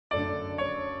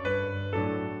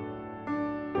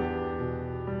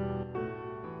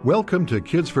Welcome to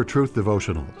Kids for Truth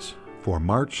devotionals for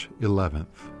March 11th.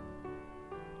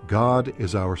 God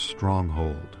is our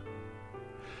stronghold.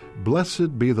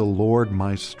 Blessed be the Lord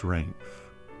my strength,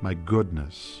 my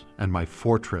goodness, and my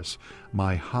fortress,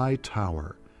 my high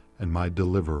tower, and my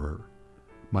deliverer,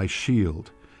 my shield,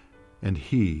 and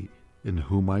he in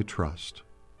whom I trust.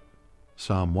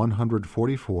 Psalm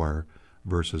 144,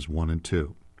 verses 1 and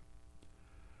 2.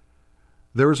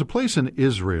 There is a place in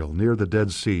Israel near the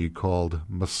Dead Sea called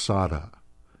Masada.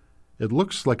 It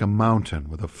looks like a mountain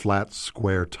with a flat,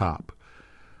 square top.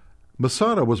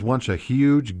 Masada was once a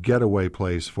huge getaway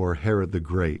place for Herod the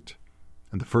Great.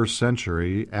 In the first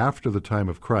century, after the time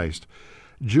of Christ,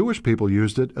 Jewish people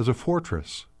used it as a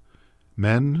fortress.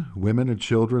 Men, women, and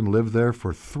children lived there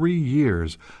for 3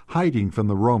 years, hiding from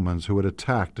the Romans who had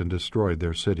attacked and destroyed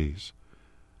their cities.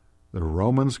 The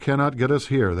Romans cannot get us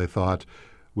here, they thought.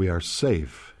 We are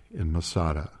safe in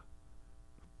Masada.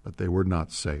 But they were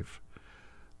not safe.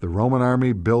 The Roman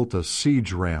army built a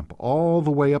siege ramp all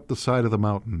the way up the side of the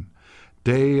mountain.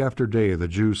 Day after day the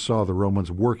Jews saw the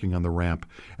Romans working on the ramp,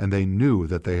 and they knew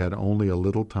that they had only a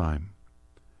little time.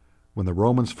 When the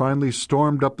Romans finally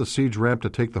stormed up the siege ramp to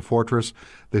take the fortress,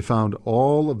 they found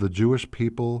all of the Jewish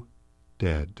people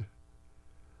dead.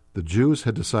 The Jews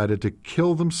had decided to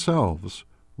kill themselves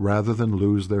rather than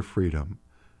lose their freedom.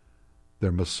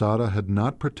 Their Masada had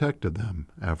not protected them,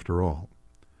 after all.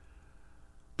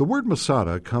 The word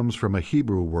Masada comes from a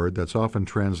Hebrew word that's often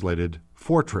translated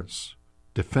fortress,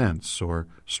 defense, or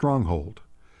stronghold.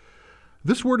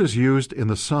 This word is used in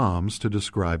the Psalms to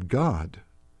describe God.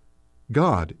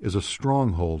 God is a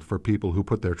stronghold for people who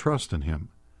put their trust in Him.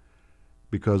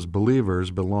 Because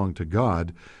believers belong to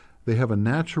God, they have a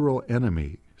natural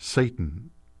enemy,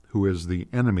 Satan, who is the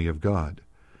enemy of God.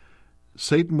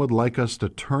 Satan would like us to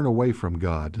turn away from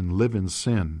God and live in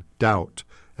sin, doubt,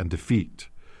 and defeat.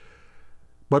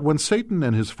 But when Satan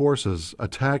and his forces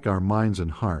attack our minds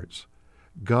and hearts,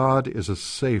 God is a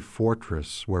safe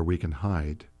fortress where we can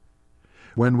hide.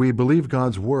 When we believe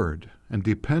God's word and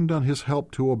depend on His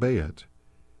help to obey it,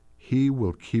 He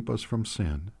will keep us from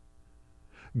sin.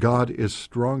 God is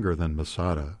stronger than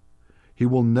Masada. He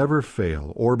will never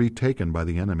fail or be taken by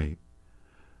the enemy.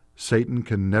 Satan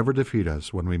can never defeat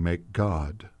us when we make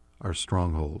God our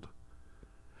stronghold.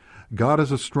 God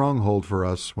is a stronghold for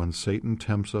us when Satan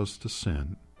tempts us to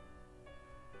sin.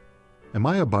 Am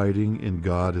I abiding in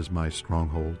God as my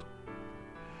stronghold?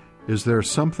 Is there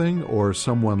something or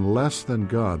someone less than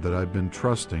God that I've been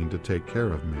trusting to take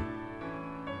care of me?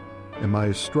 Am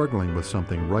I struggling with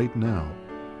something right now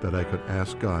that I could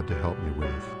ask God to help me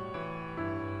with?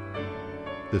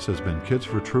 This has been Kids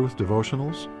for Truth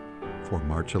devotionals for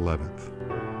March 11th.